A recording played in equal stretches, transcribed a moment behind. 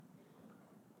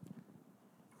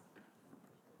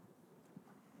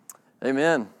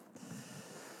Amen.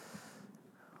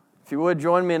 If you would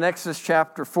join me in Exodus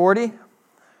chapter 40,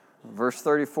 verse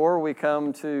 34, we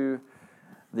come to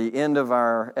the end of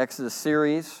our Exodus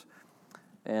series.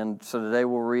 And so today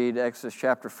we'll read Exodus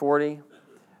chapter 40,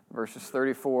 verses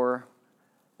 34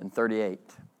 and 38.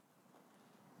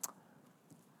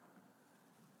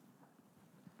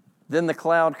 Then the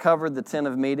cloud covered the tent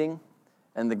of meeting,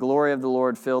 and the glory of the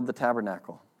Lord filled the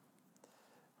tabernacle.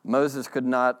 Moses could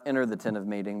not enter the tent of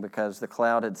meeting because the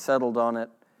cloud had settled on it,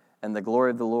 and the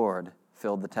glory of the Lord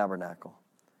filled the tabernacle.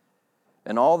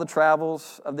 In all the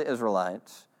travels of the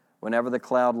Israelites, whenever the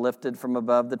cloud lifted from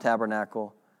above the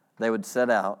tabernacle, they would set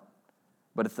out.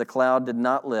 But if the cloud did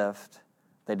not lift,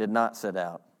 they did not set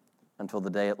out until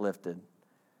the day it lifted.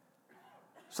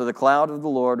 So the cloud of the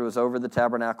Lord was over the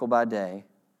tabernacle by day,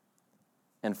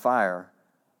 and fire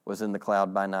was in the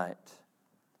cloud by night,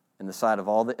 in the sight of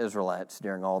all the Israelites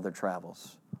during all their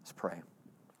travels. Let's pray.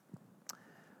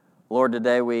 Lord,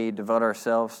 today we devote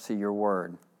ourselves to your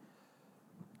word.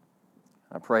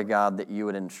 I pray, God, that you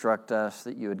would instruct us,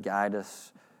 that you would guide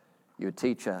us, you would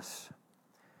teach us.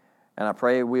 And I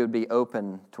pray we would be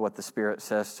open to what the Spirit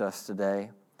says to us today,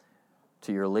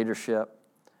 to your leadership,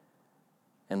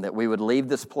 and that we would leave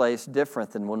this place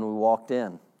different than when we walked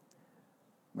in,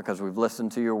 because we've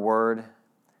listened to your word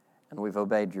and we've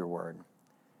obeyed your word.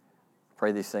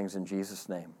 Pray these things in Jesus'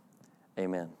 name.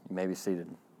 Amen. You may be seated.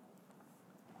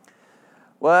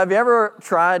 Well, have you ever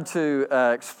tried to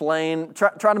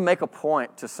try to make a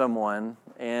point to someone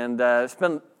and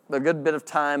spend a good bit of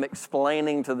time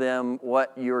explaining to them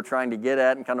what you were trying to get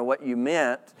at and kind of what you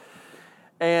meant?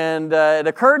 And it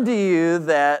occurred to you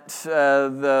that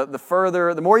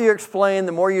the more you explain,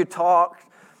 the more you talk,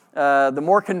 the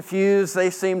more confused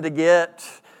they seem to get.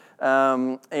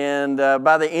 And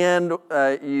by the end,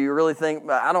 you really think,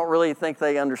 I don't really think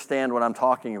they understand what I'm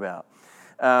talking about.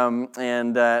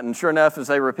 And sure enough, as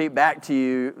they repeat back to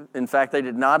you, in fact, they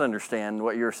did not understand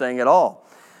what you were saying at all.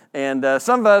 And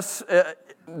some of us,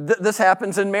 this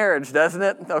happens in marriage, doesn't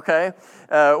it? Okay,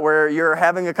 where you're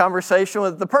having a conversation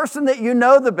with the person that you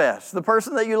know the best, the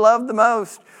person that you love the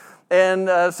most.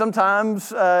 And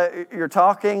sometimes you're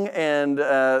talking and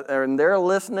they're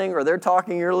listening, or they're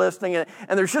talking, you're listening, and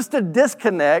there's just a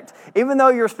disconnect. Even though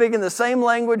you're speaking the same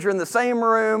language, you're in the same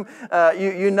room,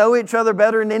 you know each other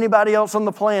better than anybody else on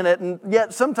the planet, and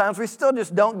yet sometimes we still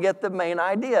just don't get the main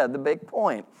idea, the big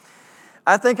point.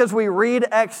 I think as we read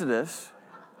Exodus,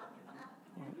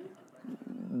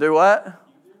 do what?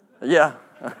 Yeah.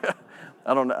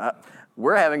 I don't know.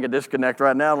 We're having a disconnect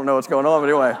right now. I don't know what's going on, but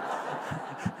anyway.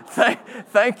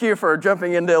 Thank you for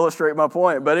jumping in to illustrate my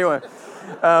point. But anyway,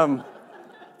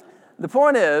 the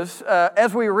point is,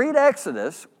 as we read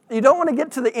Exodus, you don't want to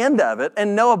get to the end of it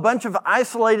and know a bunch of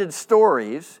isolated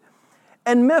stories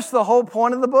and miss the whole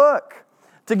point of the book.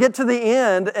 To get to the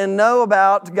end and know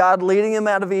about God leading him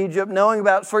out of Egypt, knowing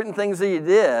about certain things that he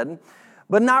did,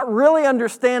 but not really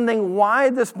understanding why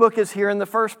this book is here in the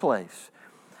first place.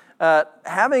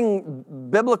 Having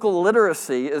biblical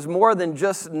literacy is more than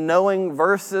just knowing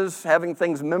verses, having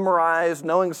things memorized,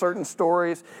 knowing certain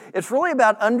stories. It's really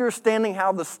about understanding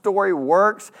how the story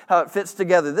works, how it fits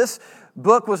together. This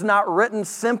book was not written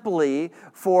simply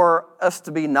for us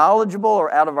to be knowledgeable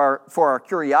or for our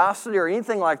curiosity or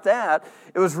anything like that.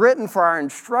 It was written for our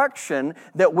instruction,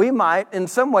 that we might in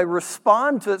some way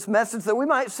respond to its message, that we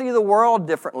might see the world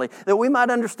differently, that we might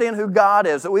understand who God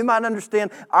is, that we might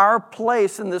understand our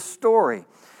place in this story.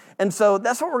 And so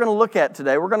that's what we're going to look at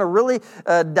today. We're going to really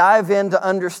dive in to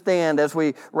understand, as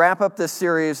we wrap up this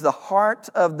series, the heart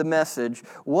of the message.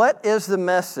 What is the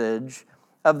message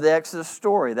of the Exodus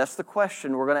story? That's the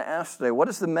question we're going to ask today. What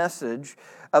is the message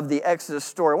of the Exodus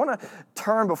story? I want to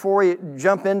turn, before we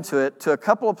jump into it, to a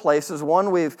couple of places. One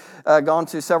we've gone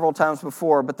to several times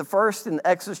before, but the first in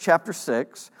Exodus chapter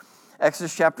 6,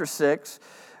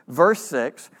 verse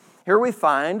 6. Here we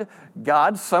find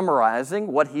God summarizing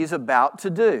what he's about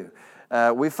to do.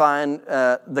 We find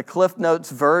the Cliff Notes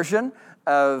version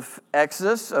of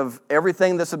Exodus, of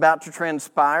everything that's about to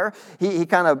transpire. He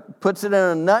kind of puts it in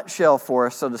a nutshell for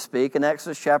us, so to speak, in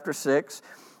Exodus chapter 6,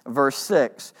 verse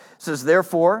 6. It says,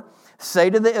 "Therefore,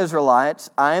 say to the Israelites,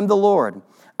 I am the Lord.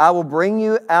 I will bring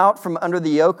you out from under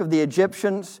the yoke of the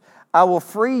Egyptians. I will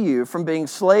free you from being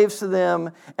slaves to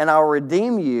them, and I will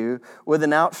redeem you with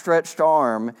an outstretched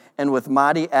arm and with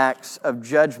mighty acts of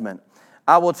judgment.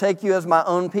 I will take you as my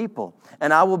own people,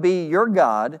 and I will be your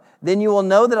God. Then you will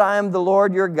know that I am the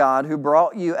Lord your God, who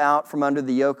brought you out from under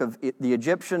the yoke of the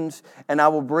Egyptians, and I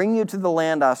will bring you to the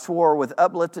land I swore with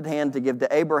uplifted hand to give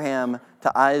to Abraham,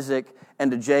 to Isaac,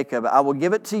 and to Jacob. I will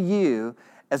give it to you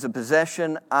as a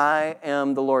possession. I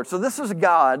am the Lord. So this is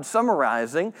God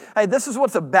summarizing, hey, this is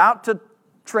what's about to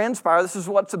transpire. This is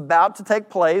what's about to take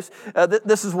place.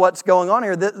 This is what's going on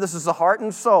here. This is the heart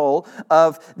and soul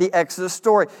of the Exodus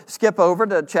story. Skip over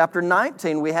to chapter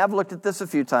 19. We have looked at this a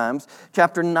few times.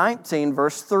 Chapter 19,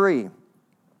 verse 3.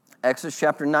 Exodus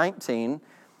chapter 19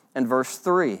 and verse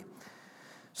 3. It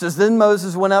says, Then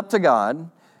Moses went up to God,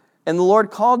 and the Lord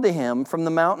called to him from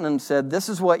the mountain and said, This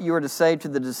is what you are to say to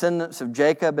the descendants of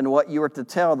Jacob and what you are to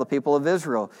tell the people of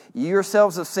Israel. You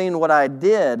yourselves have seen what I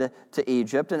did to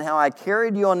Egypt and how I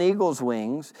carried you on eagle's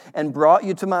wings and brought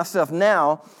you to myself.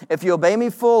 Now, if you obey me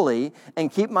fully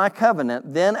and keep my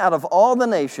covenant, then out of all the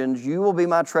nations you will be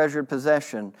my treasured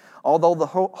possession. Although the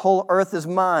whole earth is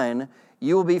mine,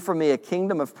 you will be for me a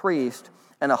kingdom of priests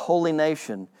and a holy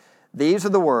nation. These are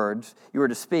the words you are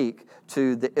to speak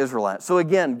to the Israelites. So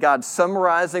again, God's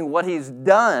summarizing what He's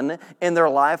done in their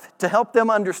life to help them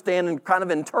understand and kind of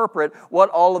interpret what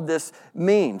all of this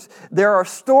means. There are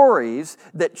stories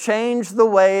that change the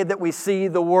way that we see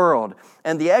the world.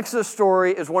 And the Exodus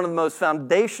story is one of the most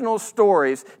foundational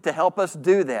stories to help us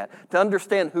do that, to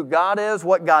understand who God is,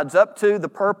 what God's up to, the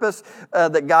purpose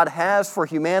that God has for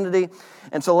humanity.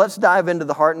 And so let's dive into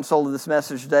the heart and soul of this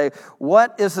message today.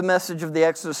 What is the message of the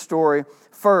Exodus story?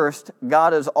 First,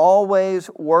 God is always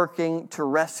working to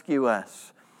rescue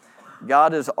us.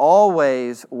 God is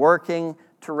always working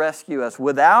to rescue us.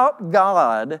 Without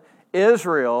God,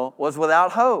 Israel was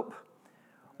without hope.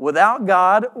 Without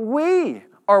God, we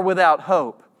are without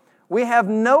hope. We have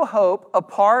no hope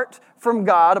apart from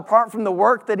God, apart from the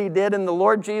work that He did in the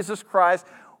Lord Jesus Christ.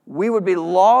 We would be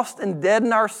lost and dead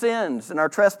in our sins and our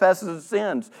trespasses and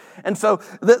sins. And so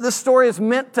this story is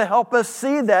meant to help us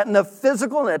see that in a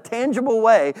physical and a tangible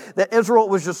way, that Israel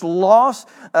was just lost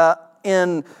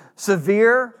in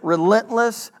severe,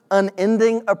 relentless,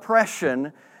 unending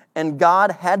oppression, and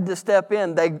God had to step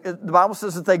in. The Bible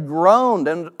says that they groaned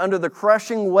under the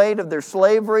crushing weight of their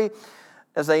slavery.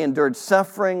 As they endured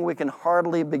suffering, we can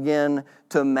hardly begin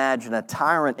to imagine a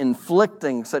tyrant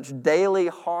inflicting such daily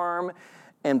harm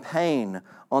and pain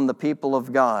on the people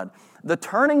of God. The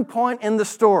turning point in the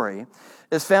story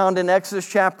is found in Exodus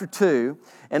chapter 2.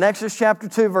 In Exodus chapter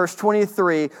 2, verse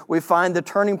 23, we find the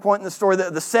turning point in the story.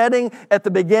 The setting at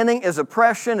the beginning is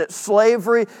oppression, it's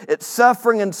slavery, it's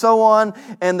suffering, and so on.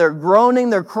 And they're groaning,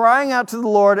 they're crying out to the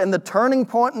Lord. And the turning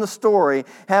point in the story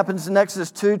happens in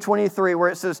Exodus 2:23, where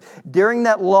it says, During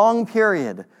that long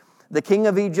period, the king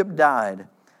of Egypt died.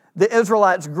 The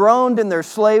Israelites groaned in their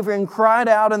slavery and cried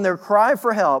out, and their cry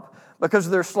for help because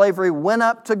of their slavery went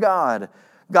up to God.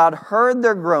 God heard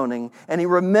their groaning, and He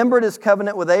remembered His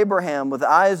covenant with Abraham, with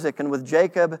Isaac, and with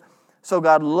Jacob. So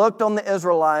God looked on the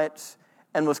Israelites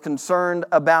and was concerned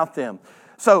about them.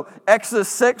 So Exodus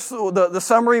 6, the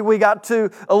summary we got to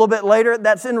a little bit later,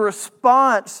 that's in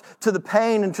response to the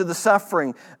pain and to the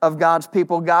suffering of God's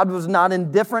people. God was not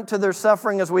indifferent to their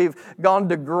suffering, as we've gone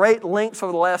to great lengths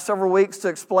over the last several weeks to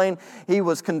explain. He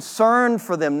was concerned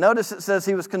for them. Notice it says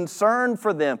He was concerned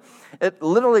for them. It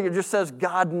just says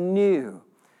God knew.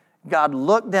 God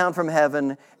looked down from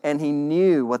heaven and He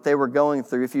knew what they were going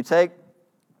through. If you take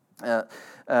a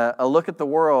look at the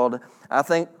world, I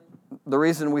think the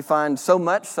reason we find so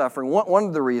much suffering, one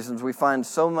of the reasons we find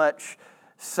so much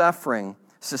suffering,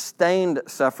 sustained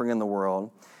suffering in the world,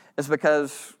 is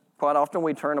because quite often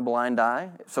we turn a blind eye,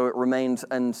 so it remains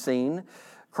unseen.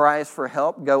 Cries for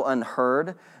help go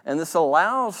unheard, and this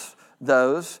allows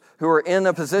those who are in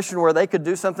a position where they could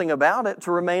do something about it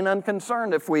to remain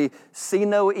unconcerned. If we see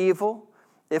no evil,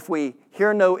 if we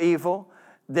hear no evil,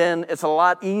 then it's a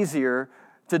lot easier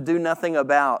to do nothing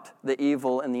about the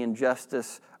evil and the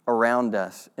injustice around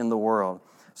us in the world.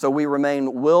 So we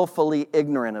remain willfully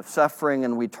ignorant of suffering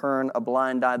and we turn a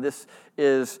blind eye. This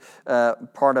is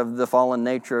part of the fallen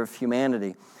nature of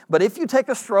humanity. But if you take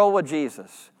a stroll with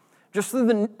Jesus, just through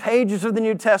the pages of the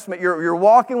New Testament, you're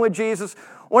walking with Jesus.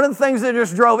 One of the things that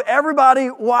just drove everybody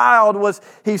wild was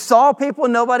He saw people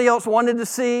nobody else wanted to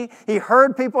see. He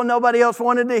heard people nobody else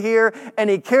wanted to hear. And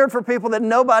He cared for people that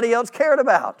nobody else cared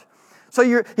about.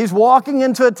 So He's walking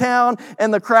into a town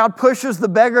and the crowd pushes the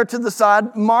beggar to the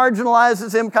side,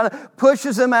 marginalizes him, kind of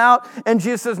pushes him out. And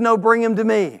Jesus says, no, bring him to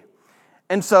me.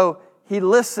 And so He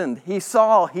listened, He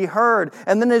saw, He heard.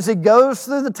 And then as He goes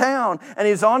through the town and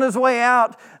He's on His way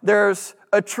out, there's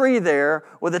a tree there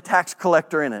with a tax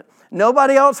collector in it.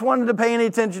 Nobody else wanted to pay any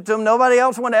attention to him. Nobody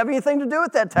else wanted to have anything to do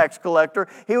with that tax collector.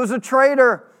 He was a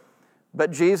traitor.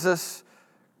 But Jesus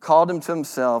called him to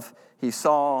Himself. He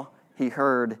saw, He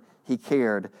heard, He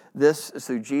cared. This is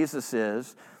who Jesus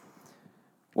is.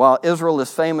 While Israel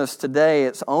is famous today,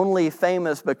 it's only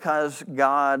famous because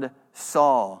God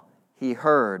saw, he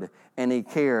heard, and he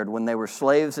cared when they were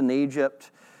slaves in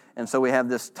Egypt. And so we have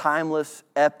this timeless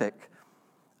epic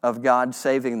of God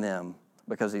saving them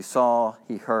because he saw,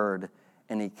 he heard,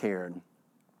 and he cared.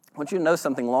 I want you to know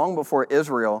something. Long before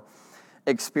Israel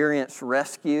experienced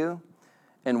rescue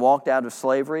and walked out of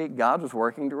slavery, God was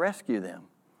working to rescue them.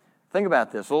 Think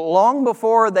about this. Long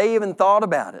before they even thought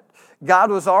about it,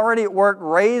 God was already at work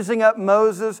raising up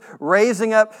Moses,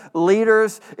 raising up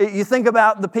leaders. You think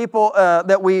about the people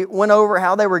that we went over,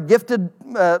 how they were gifted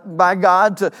by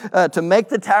God to make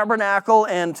the tabernacle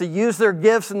and to use their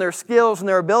gifts and their skills and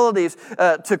their abilities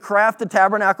to craft the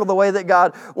tabernacle the way that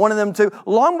God wanted them to.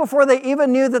 Long before they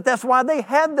even knew that that's why they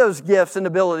had those gifts and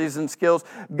abilities and skills,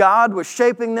 God was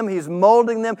shaping them. He's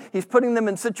molding them. He's putting them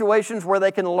in situations where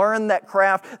they can learn that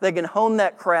craft. They can hone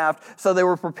that craft so they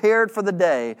were prepared for the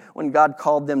day when God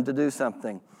called them to do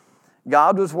something.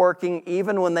 God was working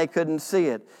even when they couldn't see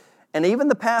it. And even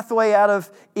the pathway out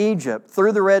of Egypt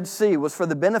through the Red Sea was for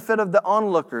the benefit of the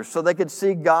onlookers so they could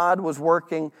see God was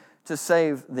working to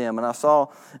save them. And I saw,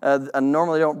 I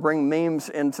normally don't bring memes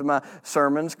into my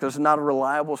sermons because it's not a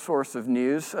reliable source of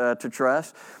news to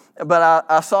trust. But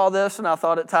I saw this and I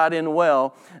thought it tied in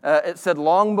well. It said,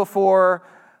 long before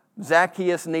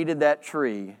Zacchaeus needed that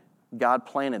tree, God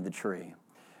planted the tree.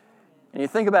 And you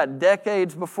think about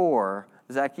decades before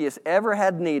Zacchaeus ever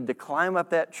had need to climb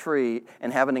up that tree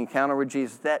and have an encounter with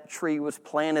Jesus, that tree was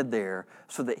planted there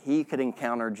so that he could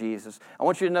encounter Jesus. I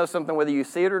want you to know something, whether you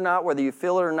see it or not, whether you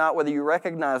feel it or not, whether you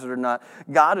recognize it or not,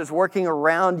 God is working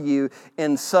around you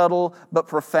in subtle but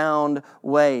profound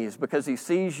ways because he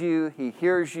sees you, he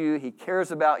hears you, he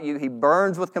cares about you, he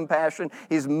burns with compassion,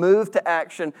 he's moved to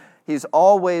action, he's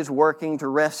always working to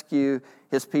rescue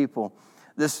his people.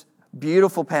 This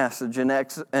beautiful passage in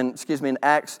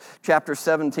Acts chapter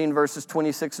 17, verses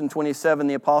 26 and 27,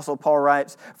 the Apostle Paul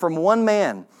writes, from one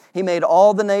man he made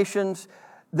all the nations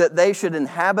that they should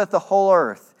inhabit the whole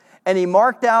earth. And he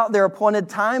marked out their appointed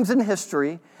times in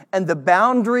history and the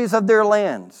boundaries of their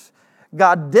lands.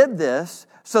 God did this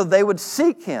so they would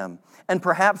seek him and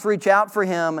perhaps reach out for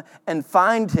him and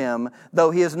find him,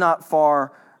 though he is not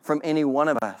far from any one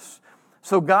of us.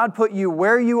 So God put you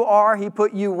where you are. He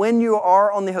put you when you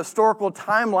are on the historical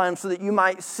timeline so that you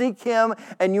might seek him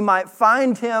and you might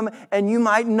find him and you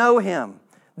might know him.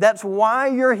 That's why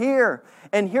you're here.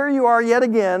 And here you are yet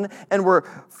again, and we're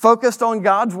focused on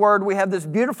God's word. We have this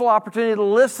beautiful opportunity to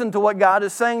listen to what God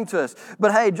is saying to us.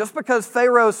 But hey, just because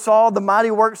Pharaoh saw the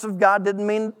mighty works of God didn't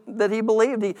mean that he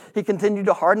believed. He continued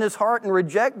to harden his heart and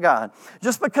reject God.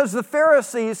 Just because the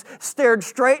Pharisees stared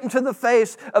straight into the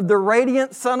face of the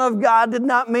radiant Son of God did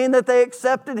not mean that they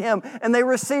accepted him and they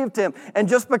received him. And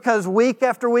just because week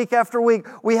after week after week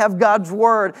we have God's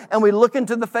word and we look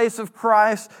into the face of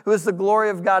Christ, who is the glory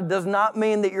of God, does not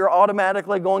mean that you're automatically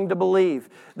going to believe.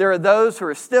 There are those who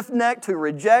are stiff-necked, who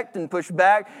reject and push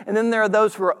back, and then there are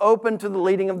those who are open to the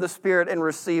leading of the Spirit and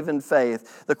receive in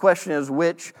faith. The question is,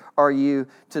 which are you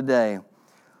today?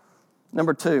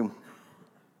 Number 2,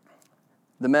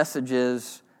 the message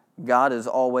is God is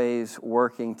always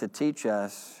working to teach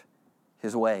us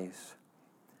his ways.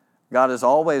 God is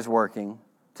always working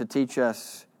to teach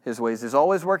us his ways. He's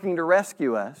always working to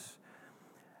rescue us.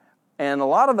 And a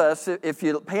lot of us, if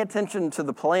you pay attention to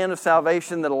the plan of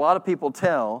salvation that a lot of people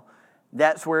tell,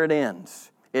 that's where it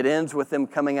ends. It ends with them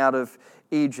coming out of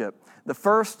Egypt. The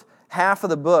first half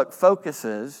of the book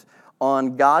focuses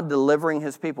on God delivering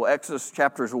his people. Exodus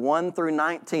chapters 1 through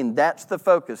 19, that's the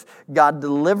focus. God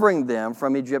delivering them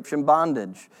from Egyptian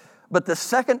bondage. But the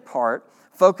second part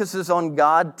focuses on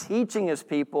God teaching his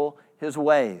people his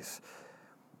ways.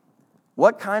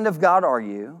 What kind of God are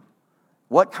you?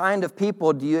 What kind of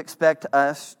people do you expect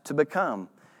us to become?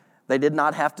 They did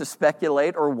not have to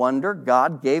speculate or wonder.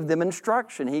 God gave them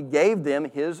instruction. He gave them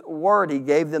his word. He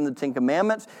gave them the 10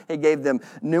 Commandments. He gave them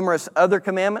numerous other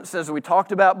commandments, as we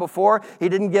talked about before. He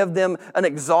didn't give them an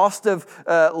exhaustive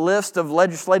list of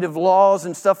legislative laws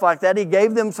and stuff like that. He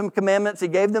gave them some commandments. He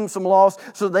gave them some laws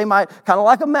so they might, kind of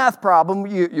like a math problem,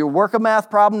 you work a math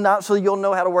problem not so you'll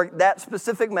know how to work that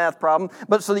specific math problem,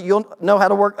 but so that you'll know how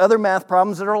to work other math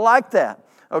problems that are like that,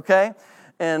 okay?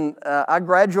 And I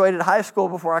graduated high school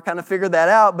before I kind of figured that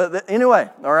out. But anyway,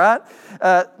 all right?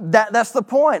 That's the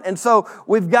point. And so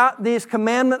we've got these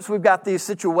commandments. We've got these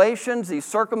situations, these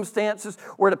circumstances.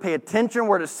 We're to pay attention.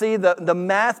 We're to see the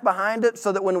math behind it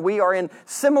so that when we are in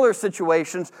similar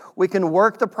situations, we can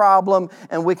work the problem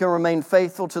and we can remain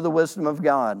faithful to the wisdom of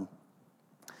God.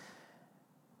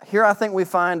 Here I think we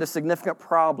find a significant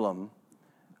problem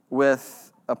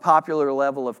with a popular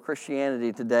level of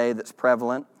Christianity today that's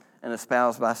prevalent and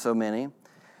espoused by so many.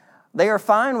 They are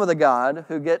fine with a God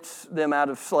who gets them out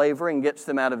of slavery and gets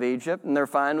them out of Egypt, and they're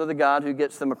fine with a God who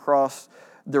gets them across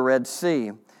the Red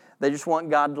Sea. They just want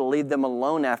God to lead them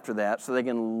alone after that so they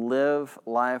can live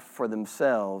life for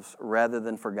themselves rather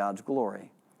than for God's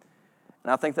glory.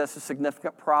 And I think that's a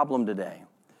significant problem today.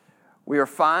 We are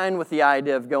fine with the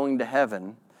idea of going to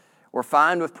heaven. We're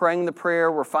fine with praying the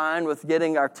prayer. We're fine with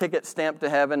getting our ticket stamped to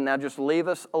heaven. Now just leave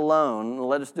us alone and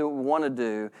let us do what we want to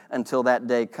do until that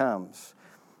day comes.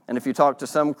 And if you talk to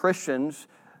some Christians,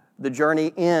 the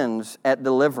journey ends at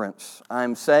deliverance.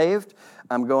 I'm saved.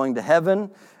 I'm going to heaven.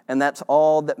 And that's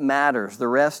all that matters. The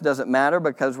rest doesn't matter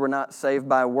because we're not saved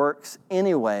by works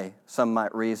anyway, some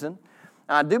might reason.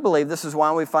 I do believe this is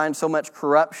why we find so much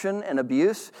corruption and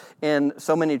abuse in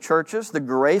so many churches. The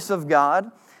grace of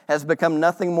God has become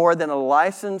nothing more than a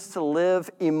license to live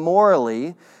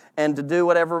immorally and to do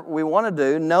whatever we want to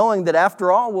do, knowing that after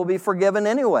all, we'll be forgiven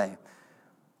anyway.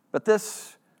 But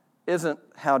this isn't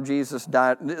how Jesus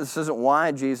died. This isn't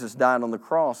why Jesus died on the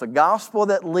cross. A gospel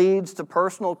that leads to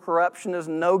personal corruption is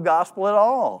no gospel at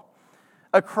all.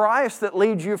 A Christ that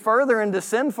leads you further into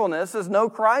sinfulness is no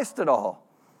Christ at all.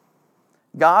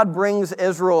 God brings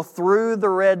Israel through the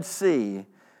Red Sea,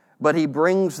 but He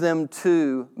brings them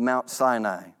to Mount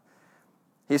Sinai.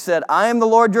 He said, I am the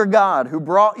Lord your God who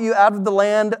brought you out of the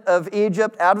land of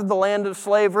Egypt, out of the land of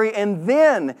slavery, and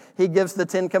then He gives the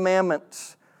 10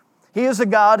 Commandments. He is a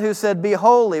God who said, be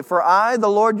holy, for I, the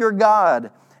Lord your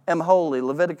God, am holy.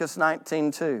 Leviticus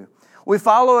 19:2. We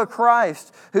follow a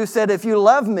Christ who said, if you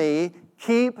love me,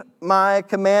 keep my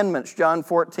commandments. John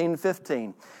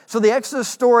 14:15. So the Exodus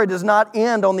story does not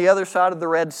end on the other side of the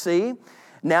Red Sea.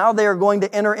 Now they are going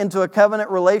to enter into a covenant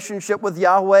relationship with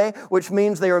Yahweh, which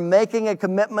means they are making a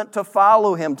commitment to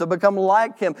follow Him, to become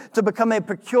like Him, to become a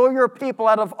peculiar people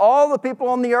out of all the people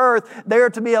on the earth. They are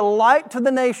to be a light to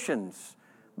the nations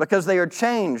because they are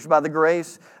changed by the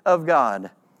grace of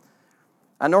God.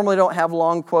 I normally don't have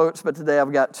long quotes, but today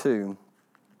I've got two.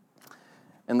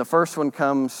 And the first one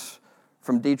comes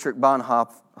from Dietrich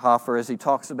Bonhoeffer as he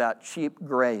talks about cheap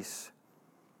grace.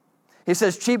 He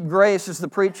says, cheap grace is the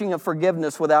preaching of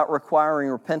forgiveness without requiring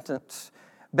repentance,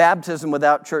 baptism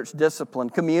without church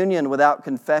discipline, communion without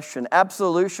confession,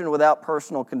 absolution without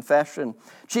personal confession.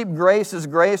 Cheap grace is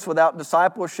grace without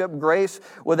discipleship, grace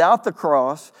without the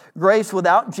cross, grace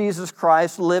without Jesus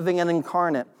Christ living and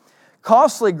incarnate.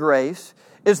 Costly grace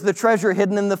is the treasure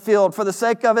hidden in the field. For the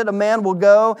sake of it, a man will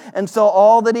go and sell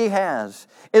all that he has.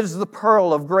 It is the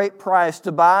pearl of great price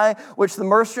to buy, which the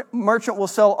merchant will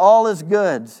sell all his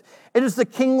goods. It is the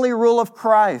kingly rule of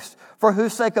Christ, for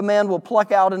whose sake a man will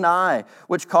pluck out an eye,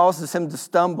 which causes him to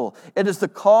stumble. It is the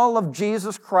call of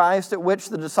Jesus Christ at which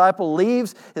the disciple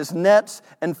leaves his nets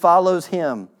and follows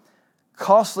Him.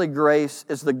 Costly grace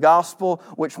is the gospel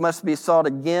which must be sought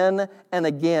again and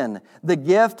again, the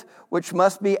gift which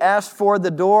must be asked for,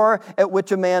 the door at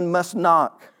which a man must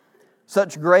knock.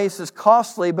 Such grace is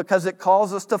costly because it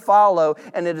calls us to follow,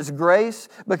 and it is grace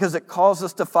because it calls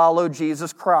us to follow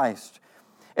Jesus Christ.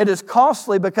 It is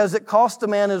costly because it costs a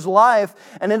man his life,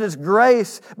 and it is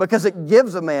grace because it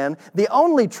gives a man the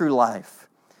only true life.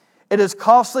 It is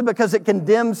costly because it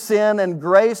condemns sin, and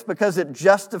grace because it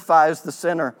justifies the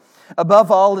sinner.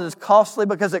 Above all, it is costly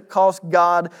because it cost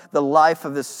God the life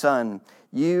of His Son.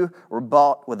 You were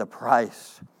bought with a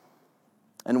price.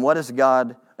 And what has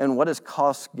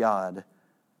cost God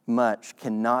much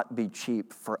cannot be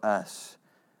cheap for us.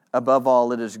 Above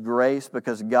all, it is grace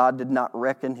because God did not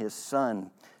reckon His Son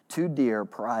too dear a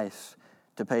price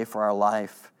to pay for our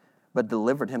life, but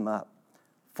delivered Him up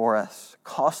for us.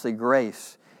 Costly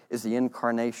grace is the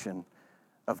incarnation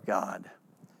of God.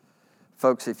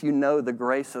 Folks, if you know the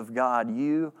grace of God,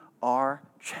 you are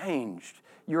changed.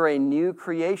 You're a new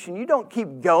creation. You don't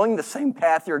keep going the same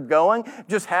path you're going,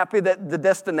 just happy that the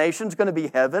destination's going to be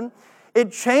heaven.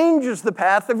 It changes the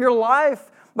path of your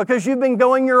life because you've been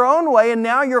going your own way, and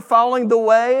now you're following the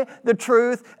way, the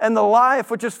truth, and the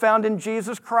life which is found in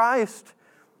Jesus Christ.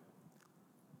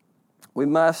 We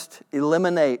must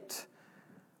eliminate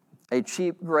a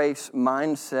cheap grace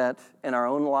mindset in our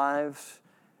own lives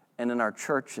and in our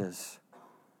churches.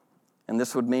 And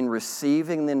this would mean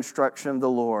receiving the instruction of the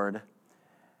Lord.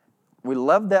 We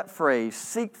love that phrase,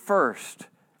 seek first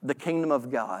the kingdom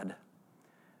of God.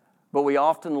 But we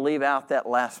often leave out that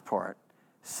last part.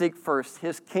 Seek first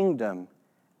His kingdom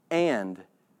and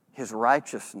His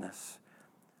righteousness.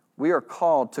 We are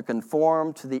called to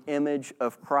conform to the image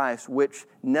of Christ, which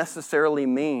necessarily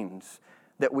means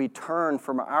that we turn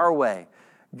from our way.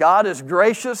 God is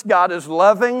gracious. God is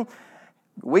loving.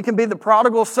 We can be the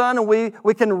prodigal son and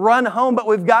we can run home, but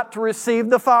we've got to receive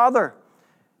the Father.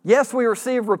 Yes, we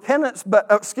receive repentance,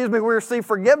 we receive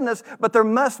forgiveness, but there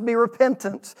must be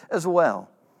repentance as well.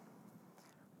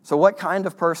 So what kind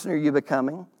of person are you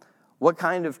becoming? What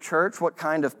kind of church, what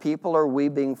kind of people are we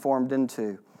being formed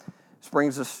into? This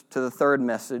brings us to the third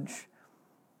message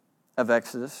of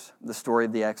Exodus, the story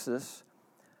of the Exodus.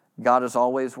 God is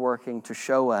always working to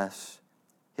show us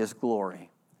His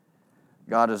glory.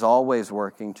 God is always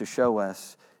working to show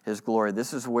us His glory.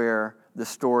 This is where the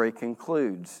story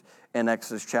concludes in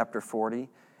Exodus chapter 40,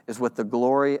 is with the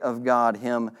glory of God,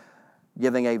 Him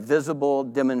giving a visible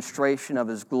demonstration of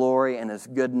His glory and His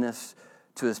goodness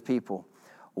to His people.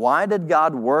 Why did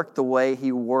God work the way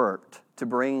He worked to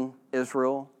bring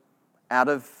Israel out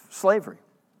of slavery?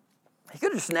 He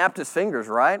could have snapped His fingers,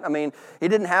 right? I mean, He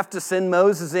didn't have to send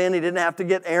Moses in. He didn't have to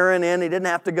get Aaron in. He didn't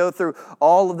have to go through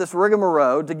all of this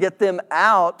rigmarole to get them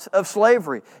out of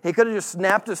slavery. He could have just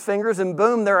snapped His fingers and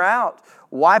boom, they're out.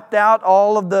 Wiped out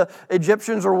all of the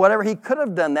Egyptians or whatever. He could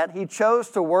have done that. He chose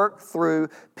to work through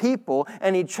people,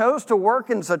 and He chose to work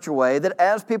in such a way that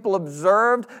as people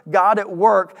observed God at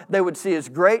work, they would see His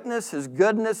greatness, His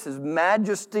goodness, His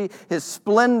majesty, His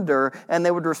splendor, and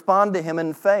they would respond to Him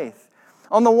in faith.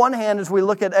 On the one hand, as we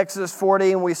look at Exodus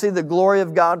 40 and we see the glory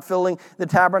of God filling the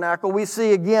tabernacle, we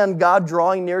see again God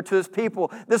drawing near to His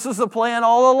people. This was the plan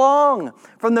all along.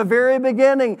 From the very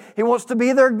beginning, He wants to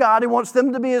be their God. He wants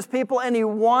them to be His people, and He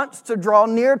wants to draw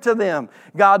near to them.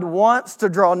 God wants to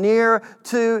draw near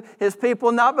to His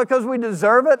people, not because we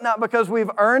deserve it, not because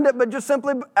we've earned it, but just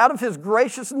simply out of His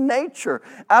gracious nature,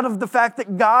 out of the fact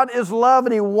that God is love,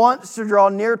 and He wants to draw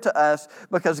near to us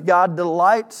because God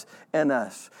delights in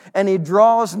us. And He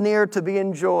draws near to be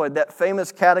enjoyed. That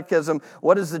famous catechism,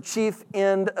 what is the chief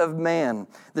end of man?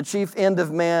 The chief end of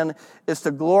man is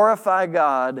to glorify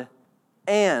God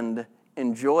and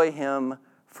enjoy Him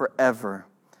forever.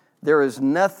 There is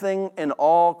nothing in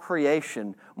all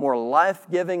creation more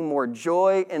life-giving, more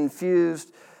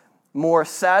joy-infused, more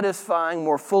satisfying,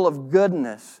 more full of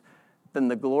goodness than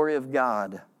the glory of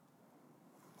God.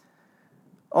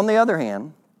 On the other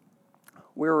hand,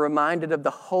 we're reminded of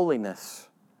the holiness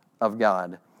of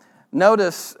God.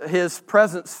 Notice His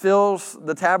presence fills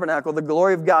the tabernacle. The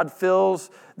glory of God fills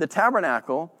the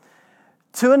tabernacle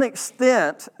to an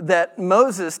extent that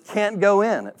Moses can't go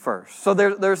in at first. So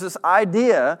there's this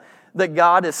idea that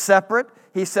God is separate.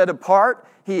 He's set apart.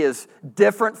 He is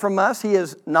different from us. He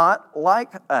is not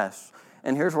like us.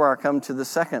 And here's where I come to the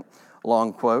second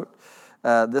long quote.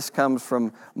 This comes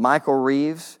from Michael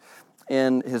Reeves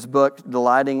in his book,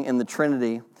 Delighting in the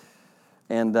Trinity,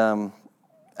 and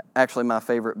actually my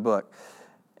favorite book.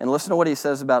 And listen to what he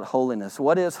says about holiness.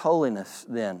 What is holiness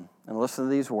then? And listen to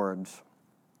these words.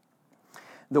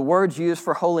 The words used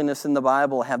for holiness in the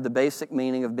Bible have the basic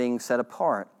meaning of being set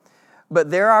apart. But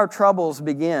there our troubles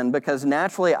begin, because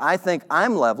naturally I think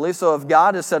I'm lovely, so if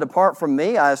God is set apart from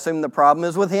me, I assume the problem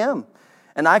is with Him.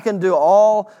 And I can do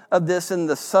all of this in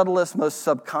the subtlest, most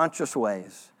subconscious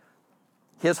ways.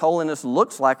 His holiness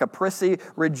looks like a prissy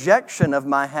rejection of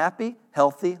my happy,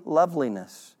 healthy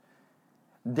loveliness.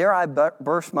 Dare I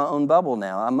burst my own bubble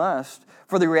now? I must.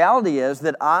 For the reality is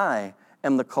that I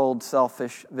am the cold,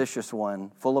 selfish, vicious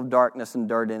one, full of darkness and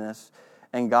dirtiness,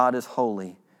 and God is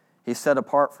holy. He's set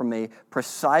apart from me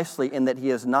precisely in that He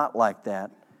is not like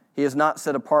that. He is not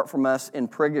set apart from us in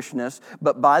priggishness,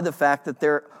 but by the fact that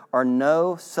there are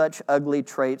no such ugly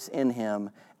traits in Him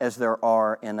as there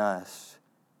are in us.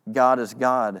 God is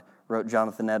God, wrote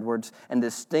Jonathan Edwards, and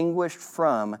distinguished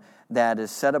from that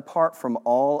is set apart from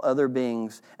all other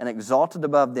beings and exalted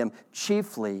above them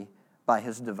chiefly by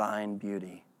His divine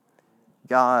beauty.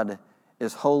 God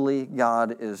is holy.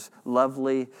 God is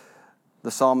lovely.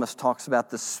 The psalmist talks about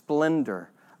the splendor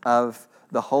of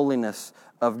the holiness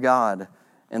of God.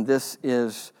 And this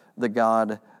is the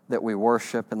God that we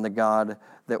worship and the God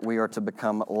that we are to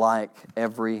become like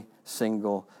every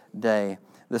single day.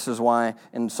 This is why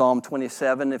in Psalm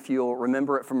 27, if you'll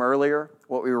remember it from earlier,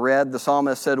 what we read, the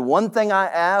psalmist said, "One thing I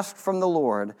ask from the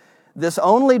Lord, this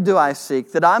only do I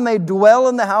seek, that I may dwell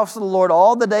in the house of the Lord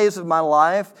all the days of my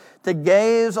life, to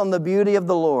gaze on the beauty of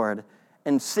the Lord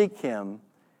and seek Him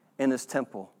in His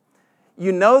temple."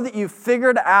 You know that you've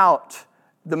figured out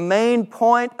the main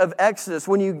point of Exodus.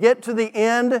 When you get to the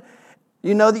end,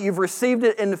 you know that you've received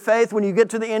it in faith. When you get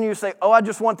to the end, you say, "Oh, I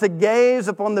just want to gaze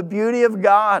upon the beauty of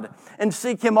God and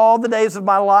seek Him all the days of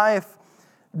my life."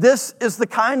 This is the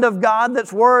kind of God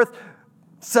that's worth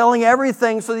selling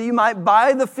everything so that you might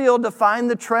buy the field to find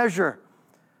the treasure.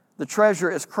 The treasure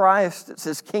is Christ. It's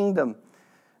His kingdom.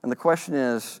 And the question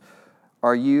is,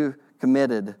 are you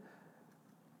committed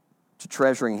to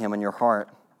treasuring Him in your heart?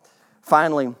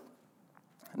 Finally,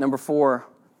 number 4,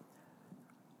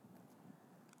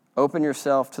 Open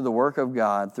yourself to the work of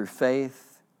God through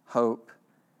faith, hope,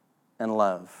 and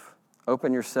love.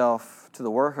 Open yourself to the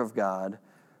work of God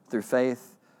through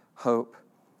faith, hope,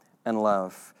 and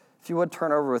love. If you would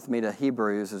turn over with me to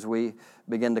Hebrews as we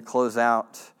begin to close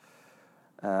out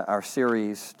our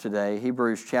series today.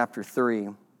 Hebrews chapter 3.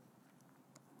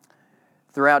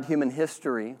 Throughout human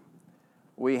history,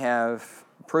 we have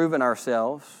proven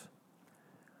ourselves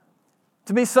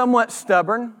to be somewhat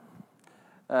stubborn.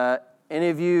 Any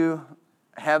of you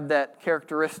have that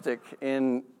characteristic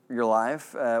in your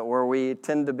life where we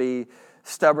tend to be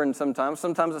stubborn sometimes?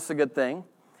 Sometimes it's a good thing.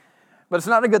 But it's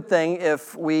not a good thing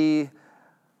if we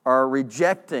are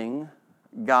rejecting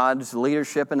God's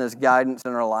leadership and His guidance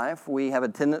in our life. We have a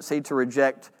tendency to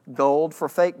reject gold for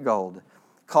fake gold,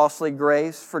 costly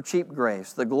grace for cheap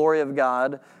grace, the glory of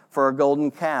God for a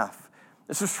golden calf.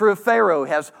 This is true of Pharaoh.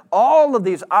 He has all of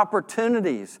these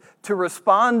opportunities to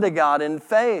respond to God in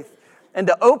faith and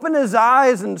to open his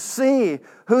eyes and see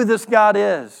who this God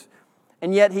is.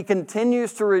 And yet he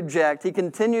continues to reject, he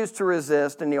continues to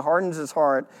resist, and he hardens his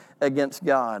heart against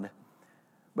God.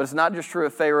 But it's not just true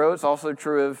of Pharaoh, it's also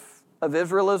true of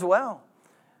Israel as well.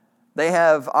 They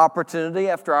have opportunity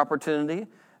after opportunity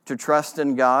to trust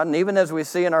in God. And even as we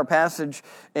see in our passage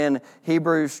in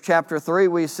Hebrews chapter 3,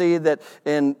 we see that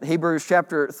in Hebrews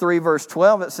chapter 3, verse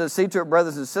 12, it says, "See to it,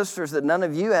 brothers and sisters, that none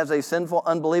of you has a sinful,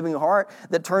 unbelieving heart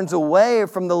that turns away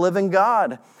from the living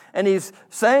God." And he's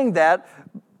saying that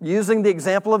using the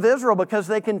example of Israel because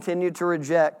they continue to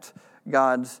reject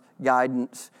God's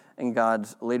guidance and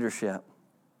God's leadership.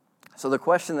 So the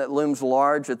question that looms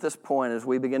large at this point as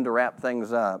we begin to wrap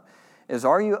things up is,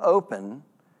 are you open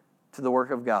to the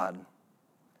work of God?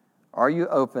 Are you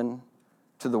open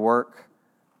to the work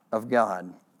of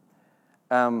God?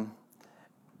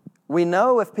 We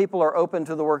know if people are open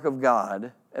to the work of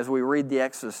God as we read the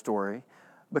Exodus story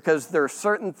because there are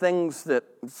certain things that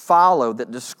follow that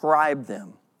describe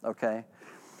them, okay?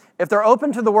 If they're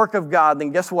open to the work of God,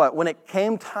 then guess what? When it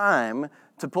came time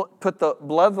to put the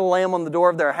blood of the lamb on the door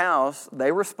of their house,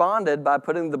 they responded by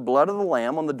putting the blood of the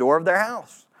lamb on the door of their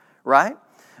house, right?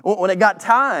 When it got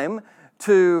time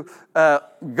to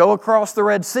go across the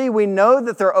Red Sea, we know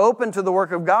that they're open to the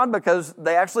work of God because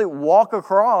they actually walk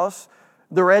across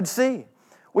the Red Sea.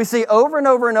 We see over and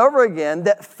over and over again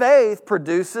that faith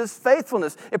produces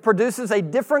faithfulness. It produces a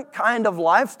different kind of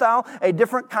lifestyle, a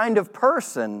different kind of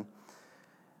person.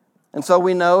 And so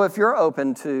we know if you're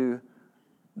open to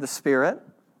the Spirit,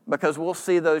 because we'll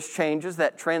see those changes,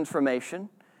 that transformation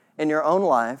in your own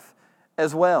life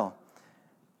as well.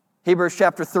 Hebrews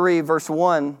chapter 3, verse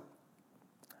 1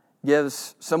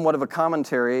 gives somewhat of a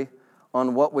commentary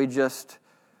on what we just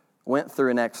went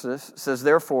through in Exodus. It says,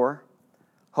 "Therefore,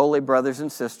 holy brothers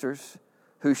and sisters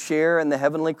who share in the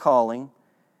heavenly calling,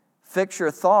 fix your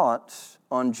thoughts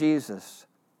on Jesus,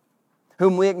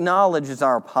 whom we acknowledge as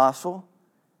our apostle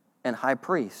and high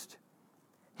priest.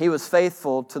 He was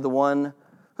faithful to the one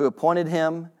who appointed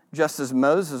him, just as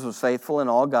Moses was faithful in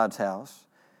all God's house.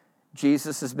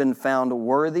 Jesus has been found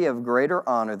worthy of greater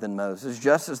honor than Moses,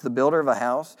 just as the builder of a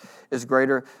house has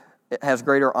greater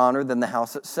honor than the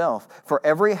house itself. For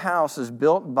every house is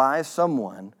built by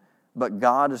someone, but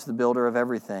God is the builder of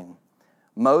everything.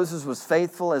 Moses was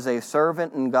faithful as a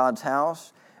servant in God's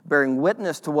house, bearing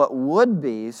witness to what would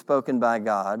be spoken by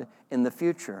God in the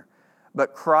future.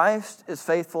 But Christ is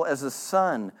faithful as a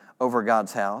son over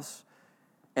God's house,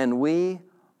 and we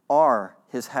are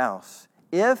His house,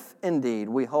 if indeed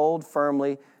we hold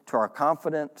firmly to our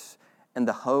confidence and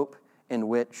the hope in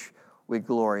which we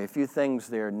glory." A few things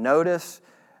there. Notice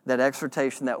that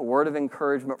exhortation, that word of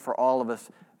encouragement for all of us.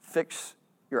 Fix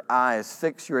your eyes,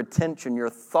 fix your attention, your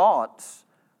thoughts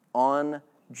on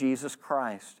Jesus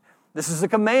Christ. This is a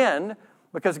command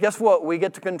because guess what? We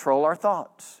get to control our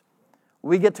thoughts.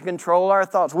 We get to control our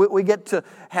thoughts. We get to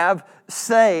have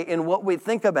say in what we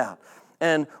think about.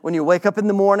 And when you wake up in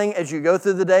the morning, as you go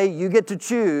through the day, you get to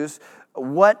choose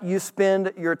what you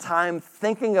spend your time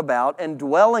thinking about and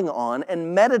dwelling on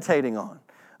and meditating on,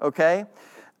 okay?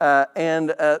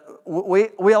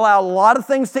 We allow a lot of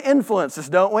things to influence us,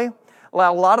 don't we?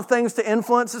 Allow a lot of things to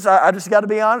influence us. I just got to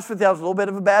be honest with you. I was in a little bit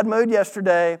of a bad mood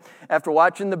yesterday after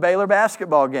watching the Baylor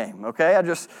basketball game, okay?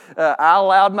 I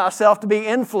allowed myself to be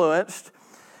influenced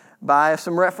by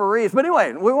some referees. But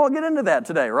anyway, we won't get into that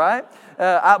today, right?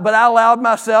 But I allowed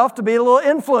myself to be a little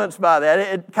influenced by that.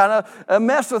 It kind of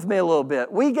messed with me a little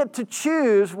bit. We get to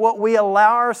choose what we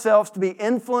allow ourselves to be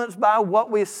influenced by, what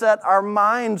we set our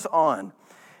minds on.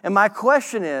 And my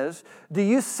question is, do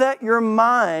you set your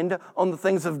mind on the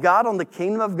things of God, on the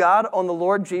kingdom of God, on the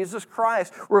Lord Jesus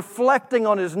Christ, reflecting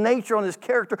on His nature, on His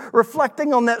character,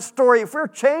 reflecting on that story? If we're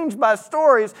changed by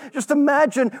stories, just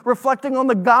imagine reflecting on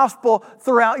the gospel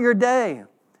throughout your day,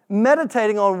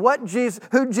 meditating on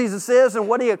who Jesus is and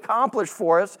what He accomplished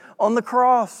for us on the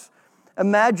cross.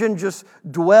 Imagine just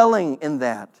dwelling in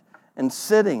that and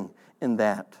sitting in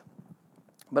that.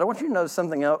 But I want you to notice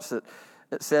something else that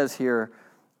it says here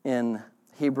in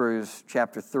Hebrews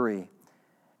chapter 3.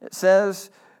 It says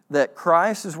that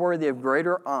Christ is worthy of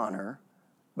greater honor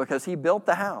because He built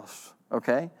the house,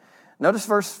 okay? Notice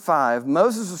verse 5.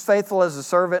 Moses was faithful as a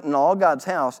servant in all God's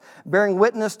house, bearing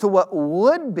witness to what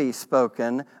would be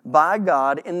spoken by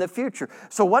God in the future.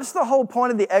 So what's the whole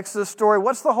point of the Exodus story?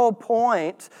 What's the whole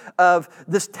point of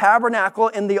this tabernacle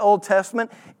in the Old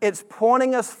Testament? It's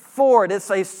pointing us forward.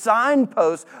 It's a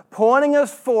signpost pointing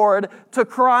us forward to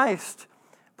Christ,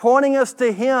 pointing us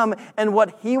to Him and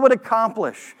what He would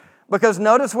accomplish. Because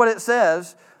notice what it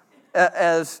says.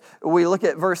 As we look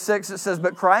at verse 6, it says,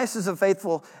 but Christ is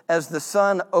faithful as the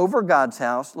Son over God's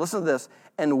house. Listen to this.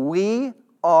 And we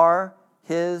are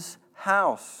His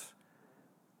house.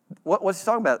 What's He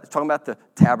talking about? He's talking about the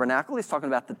tabernacle. He's talking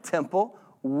about the temple.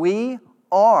 We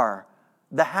are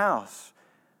the house.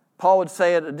 Paul would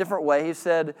say it a different way. He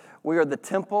said, we are the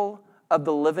temple of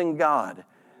the living God.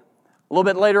 A little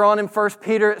bit later on in 1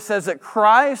 Peter, it says that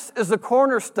Christ is the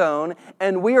cornerstone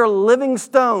and we are living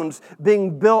stones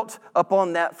being built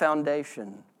upon that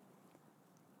foundation.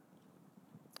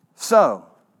 So,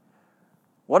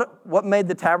 what made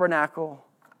the tabernacle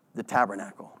the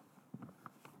tabernacle?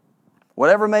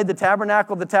 Whatever made the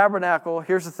tabernacle,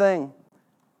 here's the thing.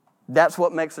 That's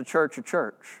what makes a church a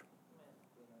church.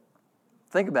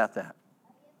 Think about that.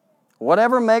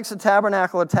 Whatever makes a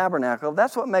tabernacle,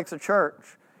 that's what makes a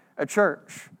church a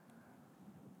church.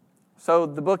 So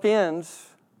the book ends,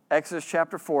 Exodus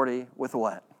chapter 40, with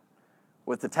what?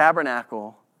 With the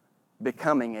tabernacle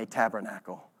becoming a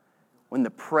tabernacle. When the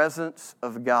presence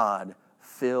of God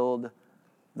filled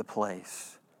the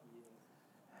place.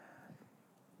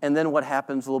 And then what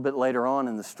happens a little bit later on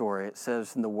in the story? It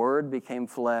says, and the Word became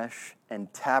flesh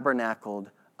and tabernacled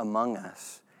among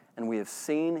us. And we have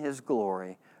seen His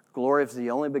glory. Glory of the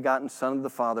only begotten Son of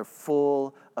the Father,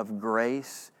 full of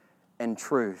grace and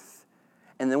truth.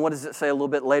 And then what does it say a little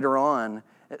bit later on?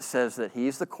 It says that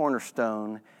He's the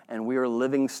cornerstone and we are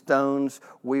living stones.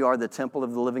 We are the temple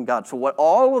of the living God. So what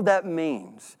all of that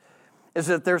means is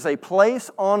that there's a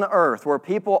place on earth where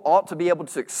people ought to be able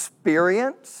to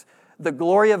experience the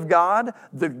glory of God,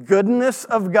 the goodness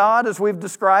of God as we've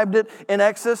described it in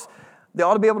Exodus. They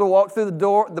ought to be able to walk through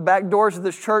the back doors of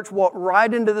this church, walk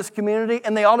right into this community,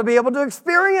 and they ought to be able to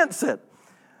experience it.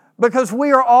 Because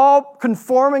we are all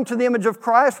conforming to the image of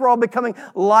Christ. We're all becoming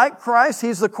like Christ.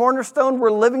 He's the cornerstone.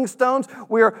 We're living stones.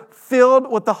 We are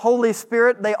filled with the Holy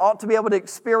Spirit. They ought to be able to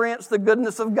experience the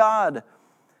goodness of God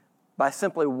by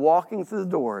simply walking through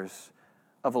the doors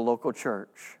of a local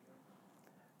church.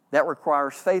 That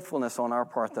requires faithfulness on our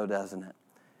part, though, doesn't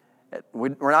it?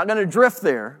 We're not going to drift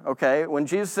there, okay? When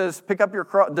Jesus says, pick up your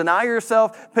cross, deny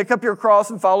yourself, pick up your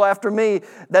cross and follow after me,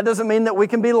 that doesn't mean that we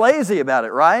can be lazy about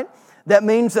it, right? That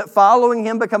means that following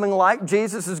Him, becoming like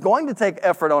Jesus, is going to take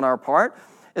effort on our part.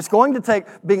 It's going to take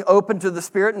being open to the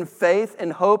Spirit and faith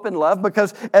and hope and love,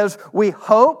 because as we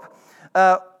hope,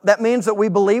 that means that we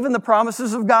believe in the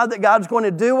promises of God, that God's going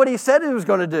to do what He said He was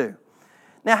going to do.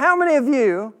 Now, how many of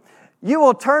you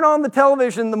will turn on the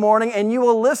television in the morning and you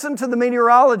will listen to the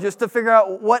meteorologist to figure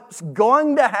out what's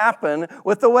going to happen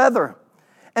with the weather?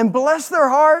 And bless their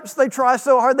hearts, they try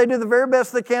so hard, they do the very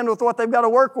best they can with what they've got to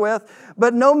work with,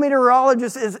 but no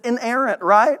meteorologist is inerrant,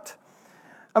 right?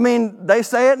 I mean, they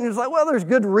say it and it's like, well, there's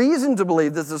good reason to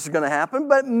believe that this is going to happen,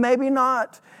 but maybe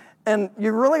not. And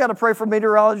you really got to pray for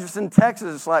meteorologists in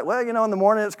Texas. It's like, well, in the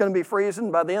morning it's going to be freezing.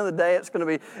 By the end of the day, it's going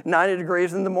to be 90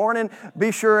 degrees in the morning.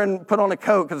 Be sure and put on a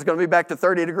coat because it's going to be back to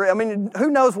 30 degrees. I mean, who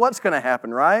knows what's going to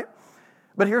happen, right?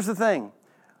 But here's the thing.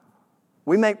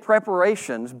 We make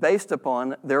preparations based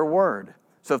upon their word.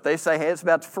 So if they say, hey, it's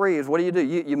about to freeze, what do?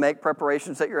 You make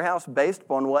preparations at your house based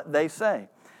upon what they say.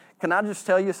 Can I just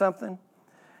tell you something?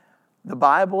 The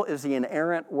Bible is the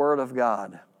inerrant word of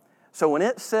God. So when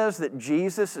it says that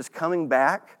Jesus is coming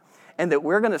back and that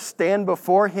we're going to stand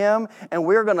before Him and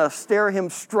we're going to stare Him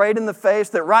straight in the face,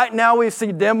 that right now we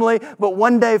see dimly, but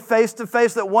one day face to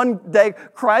face, that one day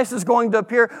Christ is going to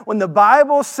appear. When the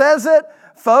Bible says it,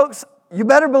 folks, you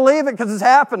better believe it because it's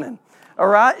happening. All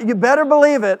right? You better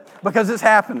believe it because it's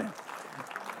happening.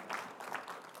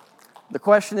 The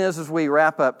question is, as we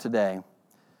wrap up today,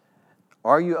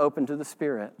 are you open to the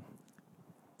Spirit?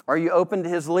 Are you open to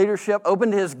His leadership,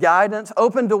 open to His guidance,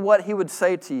 open to what He would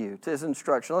say to you, to His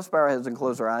instruction? Let's bow our heads and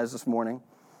close our eyes this morning.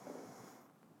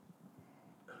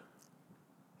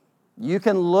 You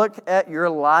can look at your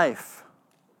life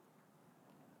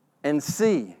and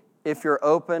see if you're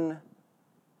open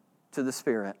to the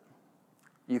Spirit.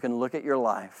 You can look at your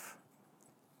life.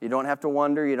 You don't have to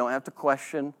wonder, you don't have to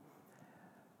question,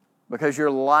 because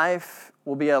your life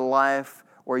will be a life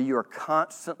where you are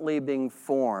constantly being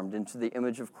formed into the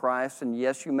image of Christ. And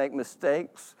yes, you make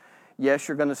mistakes. Yes,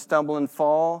 you're going to stumble and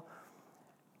fall.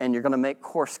 And you're going to make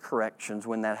course corrections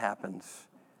when that happens.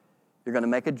 You're going to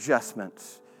make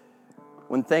adjustments.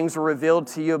 When things are revealed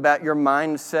to you about your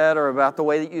mindset or about the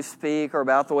way that you speak or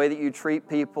about the way that you treat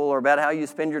people or about how you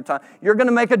spend your time, you're going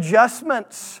to make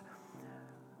adjustments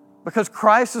because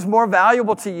Christ is more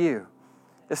valuable to you.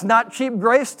 It's not cheap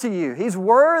grace to you. He's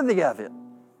worthy of it.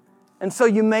 And so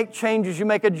you make changes, you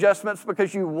make adjustments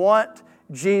because you want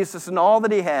Jesus and all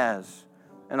that He has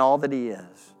and all that He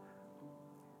is.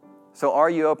 So are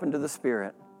you open to the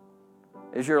Spirit?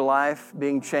 Is your life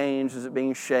being changed? Is it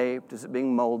being shaped? Is it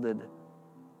being molded?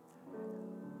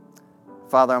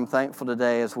 Father, I'm thankful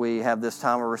today as we have this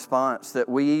time of response that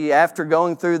we, after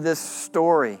going through this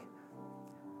story,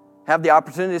 have the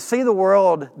opportunity to see the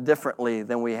world differently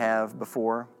than we have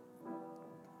before.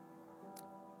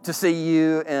 To see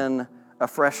you in a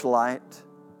fresh light,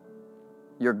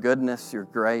 your goodness, your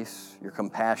grace, your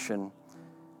compassion.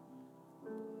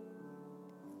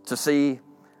 To see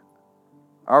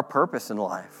our purpose in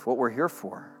life, what we're here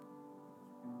for.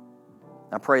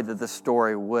 I pray that this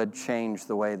story would change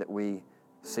the way that we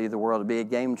see the world, to be a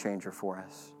game changer for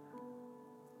us.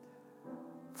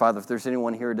 Father, if there's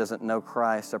anyone here who doesn't know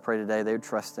Christ, I pray today they would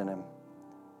trust in Him.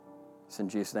 It's in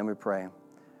Jesus' name we pray.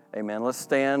 Amen. Let's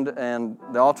stand, and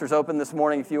the altar's open this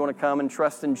morning. If you want to come and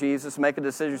trust in Jesus, make a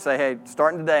decision, say, hey,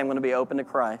 starting today, I'm going to be open to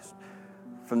Christ.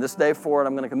 From this day forward,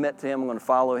 I'm going to commit to Him. I'm going to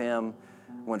follow Him.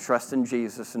 I'm going to trust in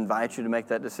Jesus. Invite you to make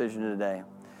that decision today.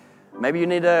 Maybe you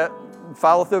need to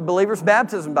follow through believer's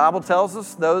baptism. The Bible tells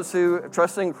us those who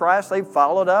trust in Christ, they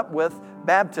followed up with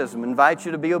baptism. Invite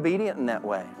you to be obedient in that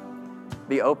way.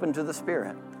 Be open to the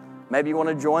Spirit. Maybe you want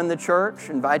to join the church.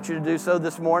 Invite you to do so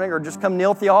this morning, or just come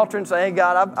kneel at the altar and say, hey,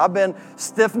 God, I've been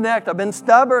stiff-necked. I've been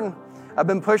stubborn. I've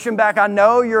been pushing back. I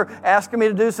know You're asking me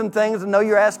to do some things. I know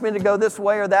You're asking me to go this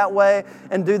way or that way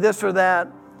and do this or that.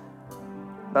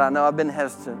 But I know I've been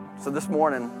hesitant. So this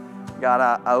morning, God,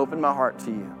 I open my heart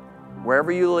to You. Wherever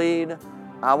You lead,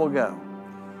 I will go.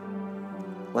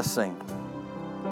 Let's sing.